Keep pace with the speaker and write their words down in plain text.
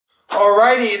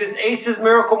Alrighty, it is Ace's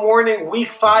Miracle Morning, week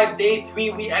 5, day 3.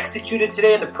 We executed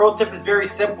today, and the pro tip is very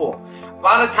simple. A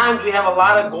lot of times we have a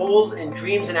lot of goals and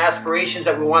dreams and aspirations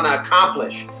that we want to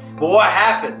accomplish. But what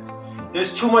happens?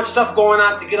 There's too much stuff going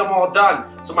on to get them all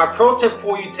done. So my pro tip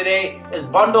for you today is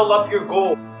bundle up your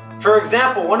goal. For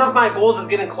example, one of my goals is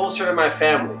getting closer to my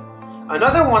family.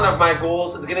 Another one of my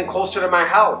goals is getting closer to my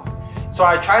health. So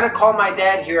I try to call my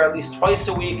dad here at least twice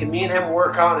a week, and me and him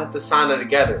work out and hit the sauna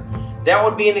together. That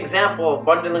would be an example of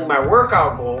bundling my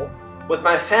workout goal with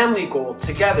my family goal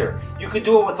together. You could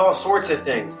do it with all sorts of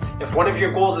things. If one of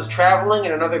your goals is traveling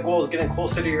and another goal is getting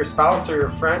closer to your spouse or your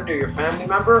friend or your family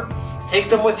member, take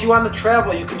them with you on the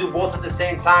travel. You can do both at the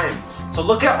same time. So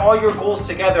look at all your goals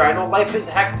together. I know life is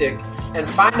hectic, and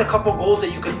find a couple goals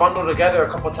that you can bundle together a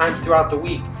couple times throughout the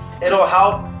week. It'll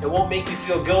help, it won't make you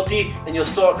feel guilty, and you'll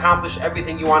still accomplish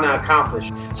everything you want to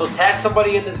accomplish. So tag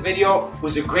somebody in this video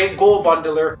who's a great goal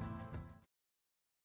bundler.